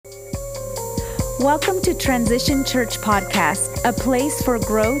Welcome to Transition Church Podcast, a place for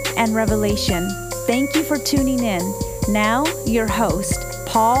growth and revelation. Thank you for tuning in. Now, your host,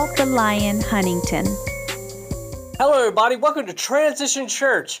 Paul the Lion Huntington. Hello, everybody. Welcome to Transition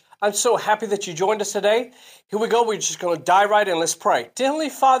Church. I'm so happy that you joined us today. Here we go. We're just going to dive right in. Let's pray. Dear Heavenly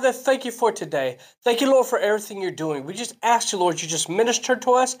Father, thank you for today. Thank you, Lord, for everything you're doing. We just ask you, Lord, you just minister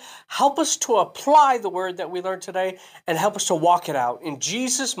to us. Help us to apply the word that we learned today and help us to walk it out. In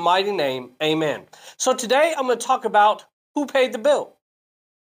Jesus' mighty name, amen. So today I'm going to talk about who paid the bill.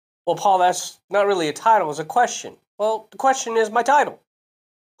 Well, Paul, that's not really a title. It's a question. Well, the question is my title.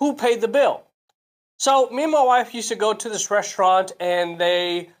 Who paid the bill? So me and my wife used to go to this restaurant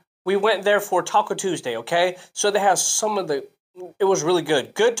and we went there for Taco Tuesday, okay? So they have it was really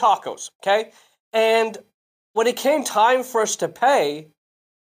good tacos, okay? And when it came time for us to pay,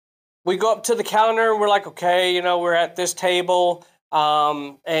 we go up to the counter and we're like, okay, we're at this table,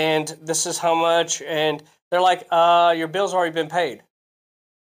 and this is how much, and they're like, your bill's already been paid.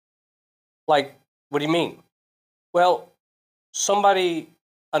 Like, what do you mean? Well, somebody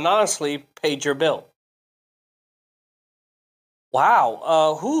anonymously paid your bill.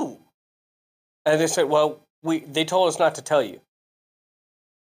 Wow, who? And they said, well, they told us not to tell you.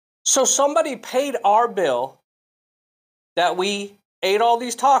 So somebody paid our bill that we ate all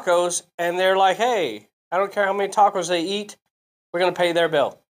these tacos, and they're like, hey, I don't care how many tacos they eat, we're going to pay their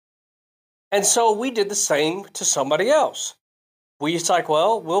bill. And so we did the same to somebody else. We just like,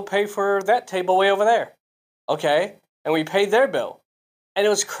 well, we'll pay for that table way over there. Okay, and we paid their bill. And it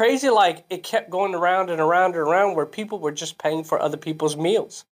was crazy, like it kept going around and around and around where people were just paying for other people's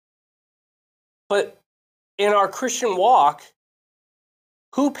meals. But in our Christian walk,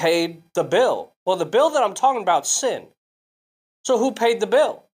 who paid the bill? Well, the bill that I'm talking about is sin. So who paid the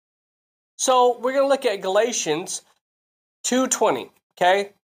bill? So we're going to look at Galatians 2:20,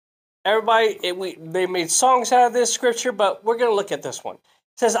 okay? Everybody, they made songs out of this scripture, but we're going to look at this one.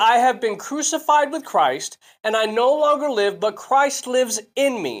 It says, I have been crucified with Christ, and I no longer live, but Christ lives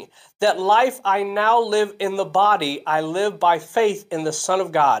in me. That life I now live in the body, I live by faith in the Son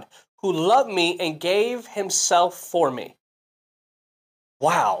of God, who loved me and gave himself for me.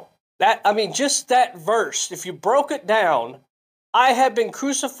 Wow. Just that verse, if you broke it down, I have been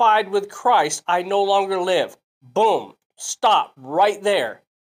crucified with Christ, I no longer live. Boom. Stop right there.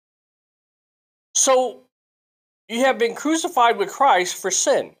 So, you have been crucified with Christ for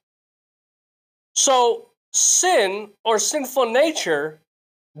sin. So sin or sinful nature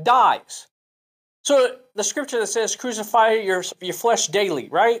dies. So the scripture that says crucify your flesh daily,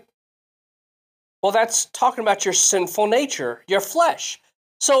 right? Well, that's talking about your sinful nature, your flesh.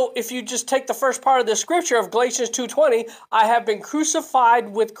 So if you just take the first part of the scripture of Galatians 2:20, I have been crucified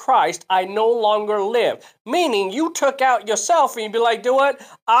with Christ, I no longer live. Meaning you took out yourself and you'd be like, do what?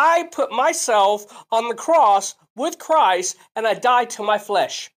 I put myself on the cross with Christ and I died to my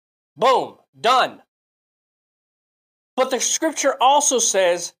flesh. Boom, done. But the scripture also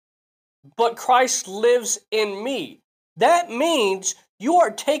says, but Christ lives in me. That means you are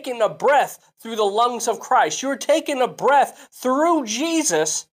taking a breath through the lungs of Christ. You're taking a breath through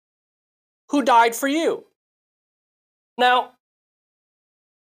Jesus who died for you. Now,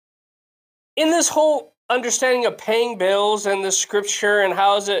 in this whole understanding of paying bills and the scripture and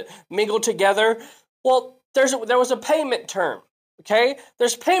how is it mingled together, well, there was a payment term, okay?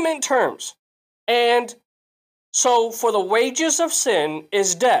 There's payment terms. And so for the wages of sin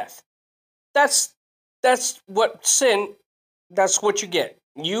is death. That's what sin, that's what you get.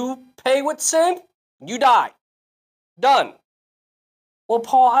 You pay with sin, you die. Done. Well,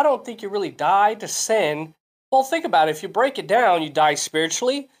 Paul, I don't think you really die to sin. Well, think about it. If you break it down, you die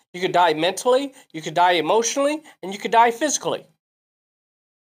spiritually, you could die mentally, you could die emotionally, and you could die physically.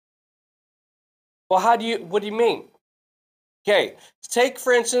 Well, what do you mean? Okay, take,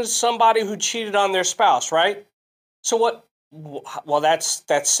 for instance, somebody who cheated on their spouse, right? So what? Well, that's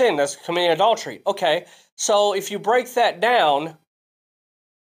sin. That's committing adultery. Okay, so if you break that down,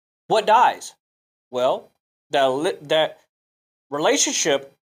 what dies? Well, that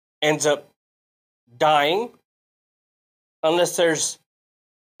relationship ends up dying unless there's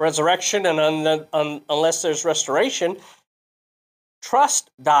resurrection and unless there's restoration. Trust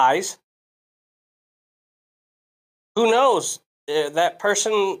dies. Who knows? That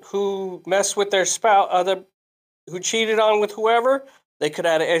person who messed with their spouse, who cheated on with whoever, they could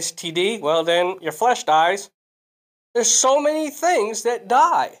have an STD. Well, then your flesh dies. There's so many things that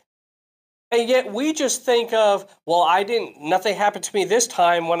die. And yet we just think of, well, nothing happened to me this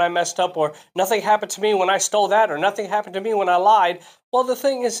time when I messed up, or nothing happened to me when I stole that, or nothing happened to me when I lied. Well, the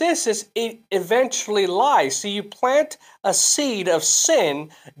thing is it eventually lies. So you plant a seed of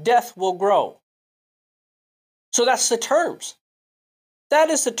sin, death will grow. So that's the terms. That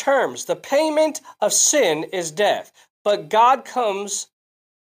is the terms. The payment of sin is death. But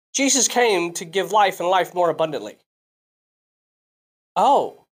Jesus came to give life and life more abundantly.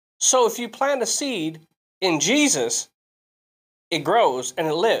 Oh, so if you plant a seed in Jesus, it grows and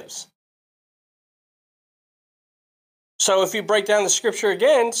it lives. So if you break down the scripture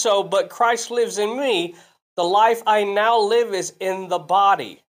again, but Christ lives in me, the life I now live is in the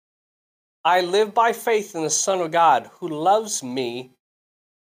body. I live by faith in the Son of God who loves me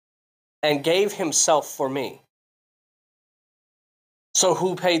and gave himself for me. So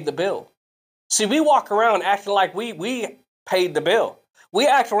who paid the bill? See, we walk around acting like we paid the bill. We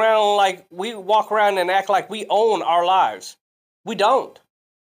walk around and act like we own our lives. We don't.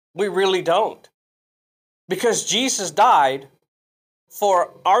 We really don't. Because Jesus died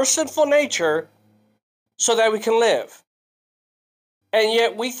for our sinful nature so that we can live. And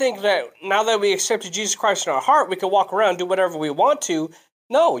yet we think that now that we accepted Jesus Christ in our heart, we can walk around and do whatever we want to.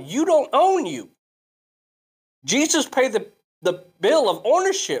 No, you don't own you. Jesus paid the bill of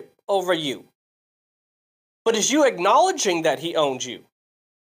ownership over you. But is you acknowledging that he owns you?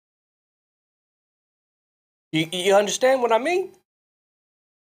 You understand what I mean?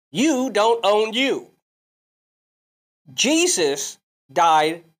 You don't own you. Jesus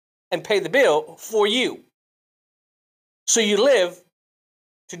died and paid the bill for you. So you live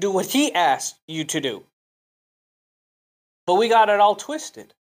to do what he asked you to do. But we got it all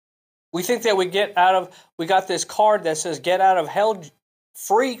twisted. We think that we got this card that says get out of hell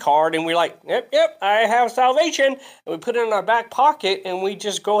free card, and we're like, yep, I have salvation. And we put it in our back pocket and we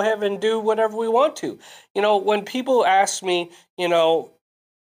just go ahead and do whatever we want to. When people ask me, not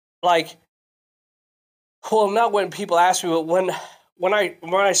when people ask me, but when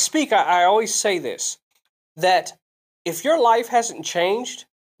I speak, I always say this, that if your life hasn't changed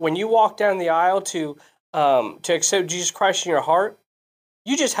when you walk down the aisle to accept Jesus Christ in your heart,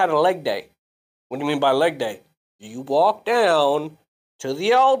 you just had a leg day. What do you mean by leg day? You walked down to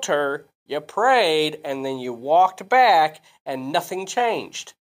the altar, you prayed, and then you walked back and nothing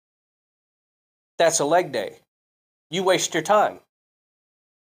changed. That's a leg day. You waste your time.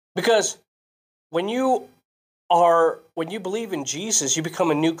 Because when you believe in Jesus, you become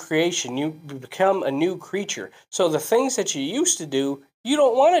a new creation. You become a new creature. So the things that you used to do, you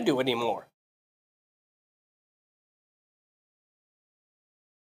don't want to do anymore.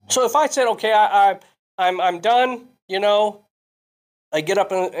 So if I said, okay, I'm done, I get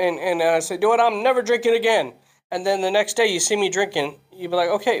up and I say, do what? I'm never drinking again. And then the next day you see me drinking, you'd be like,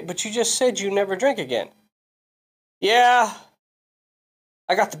 okay, but you just said you never drink again. Yeah,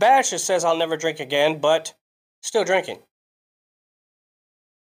 I got the badge that says I'll never drink again, but still drinking.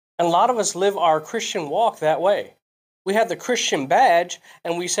 And a lot of us live our Christian walk that way. We have the Christian badge,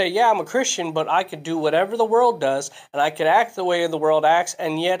 and we say, yeah, I'm a Christian, but I could do whatever the world does, and I could act the way the world acts,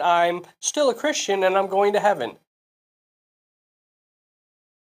 and yet I'm still a Christian, and I'm going to heaven.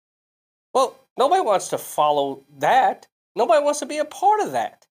 Well, nobody wants to follow that. Nobody wants to be a part of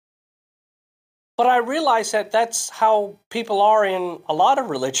that. But I realize that that's how people are in a lot of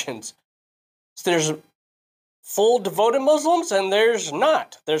religions. There's full devoted Muslims and there's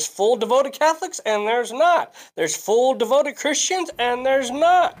not. There's full devoted Catholics and there's not. There's full devoted Christians and there's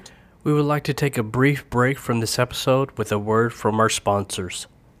not. We would like to take a brief break from this episode with a word from our sponsors.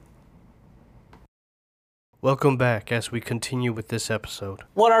 Welcome back as we continue with this episode.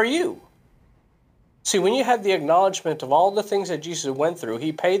 What are you? See, when you have the acknowledgement of all the things that Jesus went through,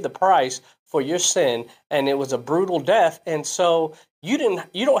 he paid the price for your sin, and it was a brutal death, and so you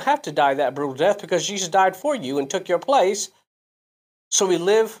don't have to die that brutal death because Jesus died for you and took your place. So we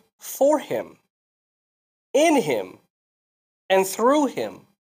live for him, in him, and through him.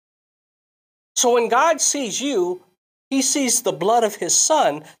 So when God sees you, he sees the blood of his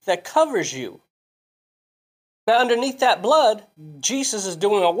Son that covers you. Now, underneath that blood, Jesus is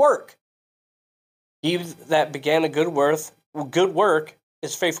doing a work. He that began a good work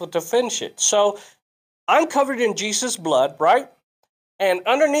is faithful to finish it. So I'm covered in Jesus' blood, right? And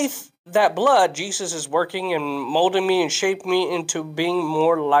underneath that blood, Jesus is working and molding me and shaping me into being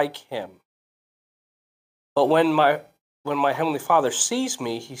more like him. But when my Heavenly Father sees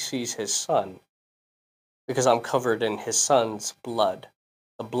me, he sees his Son, because I'm covered in his Son's blood,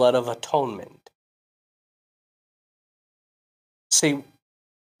 the blood of atonement. See,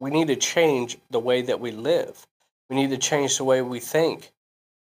 we need to change the way that we live. We need to change the way we think.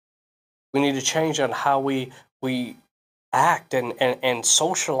 We need to change on how we act and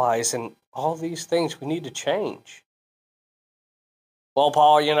socialize and all these things. We need to change. Well,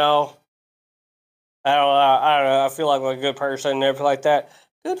 Paul, I don't know. I feel like I'm a good person and everything like that.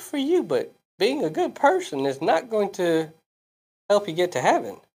 Good for you, but being a good person is not going to help you get to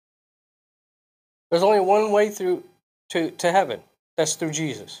heaven. There's only one way through to heaven. That's through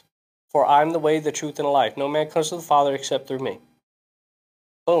Jesus. For I'm the way, the truth, and the life. No man comes to the Father except through me.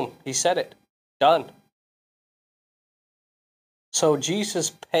 Boom. He said it. Done. So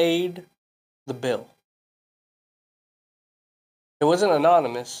Jesus paid the bill. It wasn't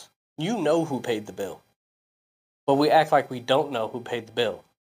anonymous. You know who paid the bill. But we act like we don't know who paid the bill.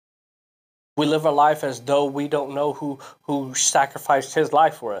 We live our life as though we don't know who sacrificed his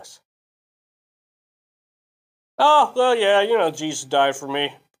life for us. Oh, well, yeah, Jesus died for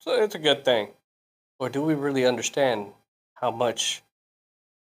me. So it's a good thing. Or do we really understand how much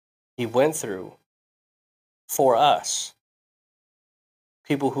he went through for us?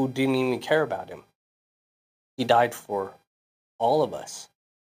 People who didn't even care about him. He died for all of us.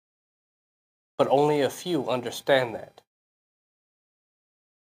 But only a few understand that.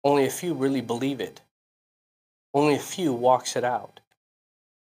 Only a few really believe it. Only a few walks it out.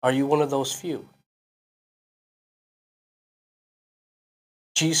 Are you one of those few?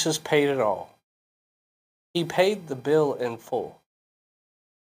 Jesus paid it all. He paid the bill in full.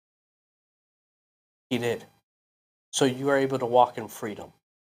 He did. So you are able to walk in freedom.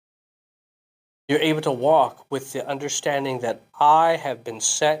 You're able to walk with the understanding that I have been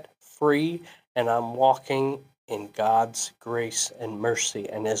set free and I'm walking in God's grace and mercy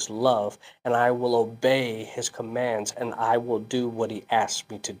and his love, and I will obey his commands, and I will do what he asks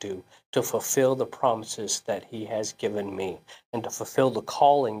me to do to fulfill the promises that he has given me and to fulfill the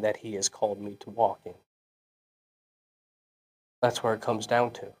calling that he has called me to walk in. That's where it comes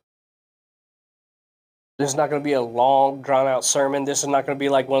down to. This is not going to be a long, drawn-out sermon. This is not going to be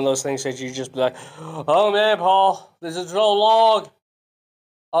like one of those things that you just be like, oh man, Paul, this is so long.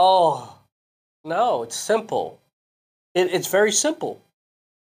 Oh, no, it's simple. It's very simple.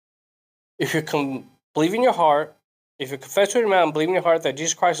 If you believe in your heart, if you confess with your mouth and believe in your heart that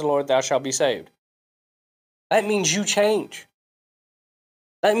Jesus Christ is the Lord, thou shalt be saved. That means you change.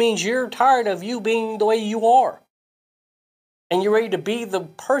 That means you're tired of you being the way you are. And you're ready to be the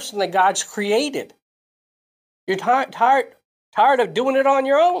person that God's created. You're tired of doing it on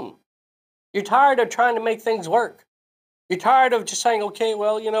your own. You're tired of trying to make things work. You're tired of just saying, okay,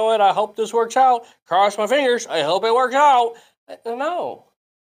 well, you know what? I hope this works out. Cross my fingers. I hope it works out. No.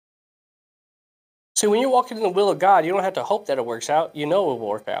 See, when you're walking in the will of God, you don't have to hope that it works out. You know it will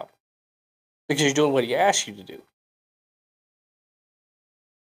work out because you're doing what he asks you to do.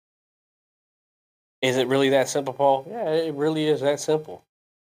 Is it really that simple, Paul? Yeah, it really is that simple.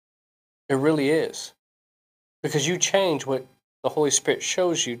 It really is. Because you change what the Holy Spirit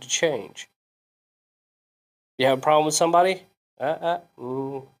shows you to change. You have a problem with somebody? You got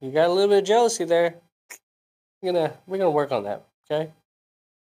a little bit of jealousy there. We're gonna work on that, okay?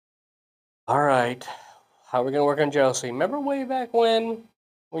 All right. How are we gonna work on jealousy? Remember way back when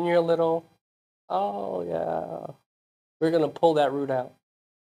you're little? Oh yeah. We're gonna pull that root out.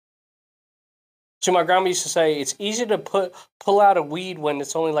 So my grandma used to say it's easy to pull out a weed when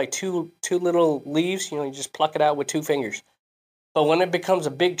it's only like two little leaves. You just pluck it out with 2 fingers. But when it becomes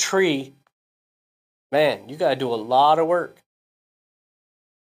a big tree, man, you gotta do a lot of work.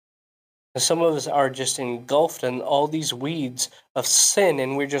 And some of us are just engulfed in all these weeds of sin,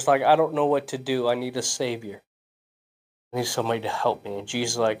 and we're just like, I don't know what to do. I need a savior. I need somebody to help me. And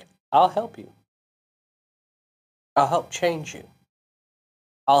Jesus is like, I'll help you. I'll help change you.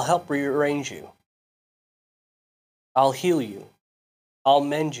 I'll help rearrange you. I'll heal you. I'll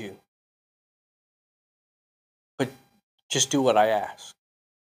mend you. But just do what I ask.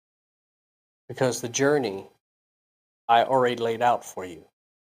 Because the journey I already laid out for you.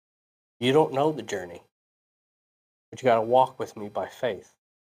 You don't know the journey. But you got to walk with me by faith.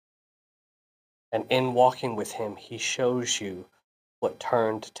 And in walking with him, he shows you what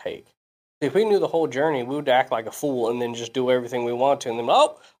turn to take. If we knew the whole journey, we would act like a fool and then just do everything we want to. And then,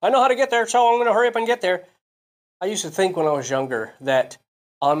 I know how to get there, so I'm going to hurry up and get there. I used to think when I was younger that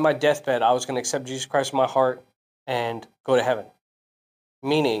on my deathbed, I was going to accept Jesus Christ in my heart and go to heaven.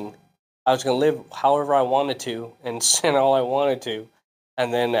 Meaning, I was going to live however I wanted to and sin all I wanted to.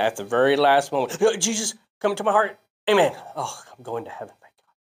 And then at the very last moment, Jesus, come into my heart. Amen. Oh, I'm going to heaven. Thank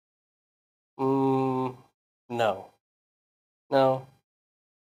God. No.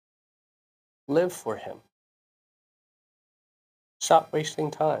 Live for him. Stop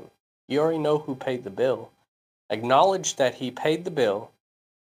wasting time. You already know who paid the bill. Acknowledge that he paid the bill.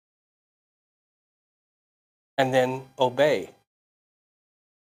 And then obey.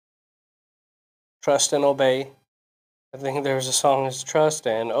 Trust and obey. I think there's a song that's trust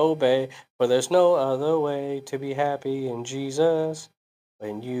and obey, for there's no other way to be happy in Jesus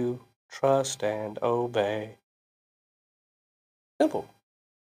when you trust and obey. Simple.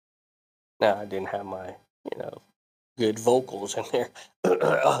 Now, I didn't have my, good vocals in there.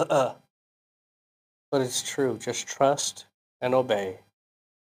 But it's true. Just trust and obey.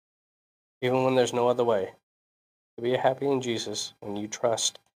 Even when there's no other way. To be happy in Jesus when you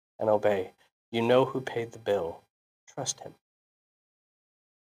trust and obey. You know who paid the bill. Trust him.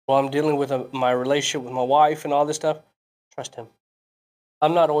 While I'm dealing with my relationship with my wife and all this stuff, trust him.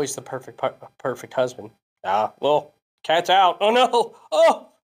 I'm not always the perfect husband. Well, cat's out. Oh, no. Oh,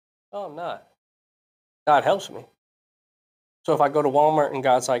 I'm not. God helps me. So if I go to Walmart and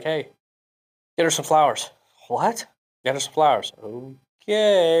God's like, hey, get her some flowers. What? Get her some flowers.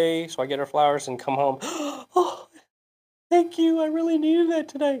 Okay. So I get her flowers and come home. Oh, thank you. I really needed that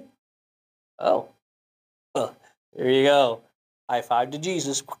today. Oh, there you go. High five to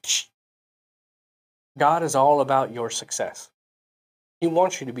Jesus. God is all about your success. He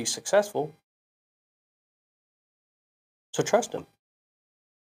wants you to be successful. So trust him.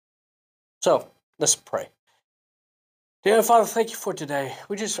 So let's pray. Dear Father, thank you for today.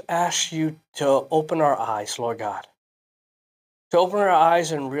 We just ask you to open our eyes, Lord God. To open our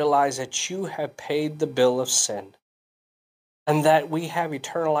eyes and realize that you have paid the bill of sin and that we have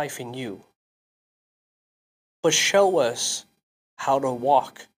eternal life in you. But show us how to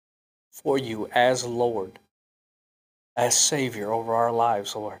walk for you as Lord, as Savior over our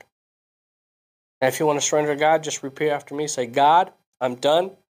lives, Lord. And if you want to surrender to God, just repeat after me. Say, God, I'm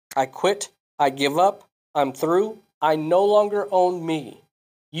done. I quit. I give up. I'm through. I no longer own me.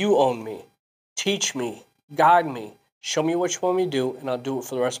 You own me. Teach me. Guide me. Show me what you want me to do, and I'll do it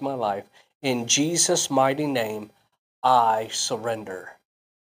for the rest of my life. In Jesus' mighty name, I surrender.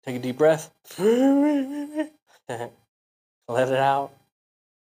 Take a deep breath. Let it out.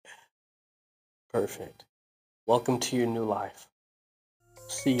 Perfect. Welcome to your new life.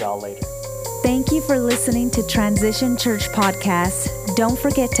 See y'all later. Thank you for listening to Transition Church Podcast. Don't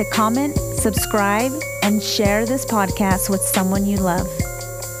forget to comment, subscribe, and share this podcast with someone you love.